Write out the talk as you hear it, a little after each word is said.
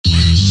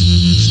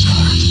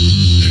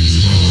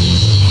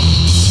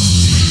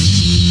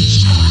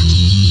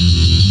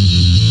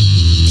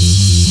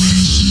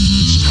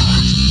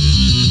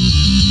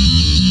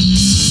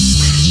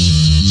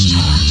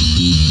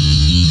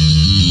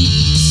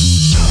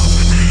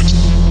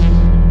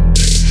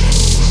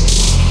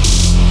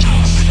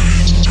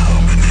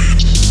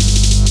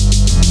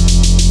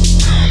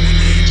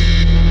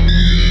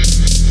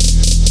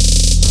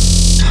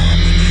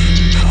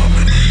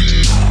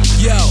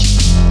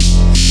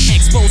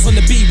bounce on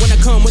the beat. When I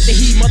come with the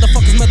heat,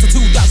 motherfuckers melt to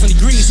 2,000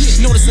 degrees.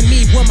 Noticing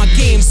me when my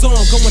game's on,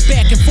 going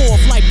back and forth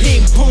like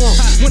ping pong.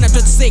 When I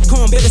try to say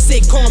calm, better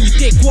say calm. You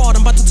dick wad,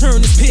 I'm about to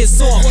turn this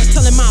piss off.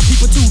 Telling my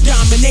people to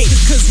dominate,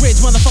 cause rich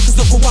motherfuckers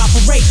don't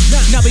cooperate.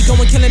 Now we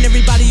going killing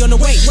everybody on the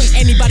way.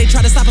 Anybody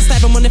try to stop us,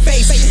 stab him on the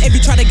face. If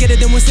you try to get it,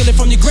 then we'll steal it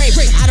from your grave.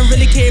 I don't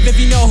really care if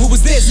you know who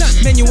is this.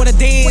 Man, you wanna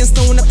dance,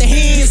 throwing up the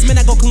hands. Man,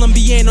 I go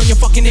Colombian on your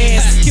fucking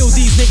ass. Kill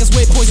these niggas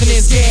with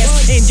poisonous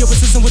gas. End your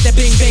resistance with that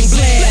bing bang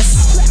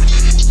blast.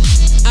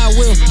 I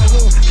will.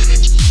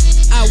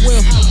 I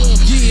will.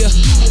 Yeah,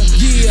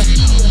 yeah,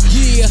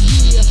 yeah.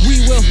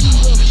 We will.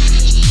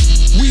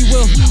 We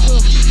will.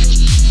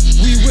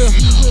 We will.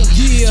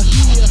 Yeah,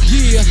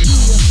 yeah,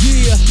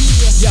 yeah.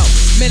 Yo,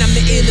 man, I'm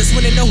the illest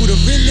when they know who the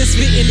realest.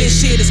 Spitting this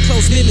shit is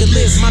close,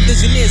 limitless. My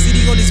vision is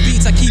eating on these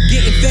beats, I keep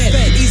getting fed.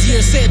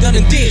 Easier said done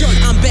and did.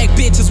 I'm back,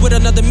 bitches, with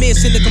another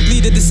mission to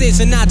complete a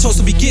decision I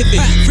chose to be given.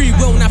 Free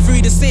will, not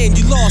free to sin.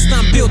 You lost,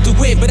 I'm built to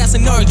win, but that's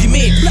an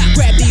argument.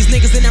 Grab these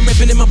niggas and I'm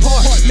ripping them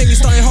apart. Make me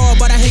starting hard,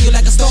 but I hang you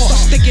like a star.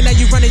 Thinking that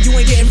you running, you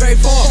ain't getting very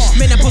far.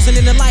 Man, I'm posting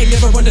in the light,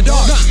 never run the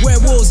dark.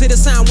 Werewolves hit a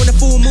sign when the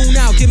full moon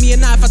out. Give me a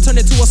knife, I turn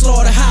it to a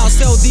slaughterhouse.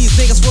 Sell these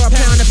niggas for a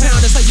pound.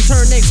 That's how you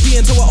turn XP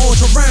into an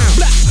ultra round.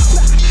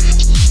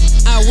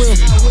 I will.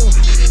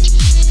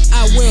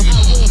 I will.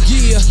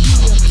 Yeah,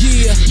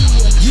 yeah,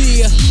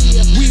 yeah.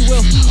 We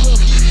will.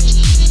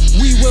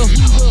 We will.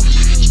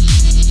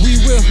 We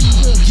will.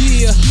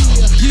 Yeah,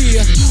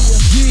 yeah,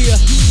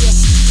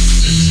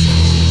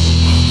 yeah.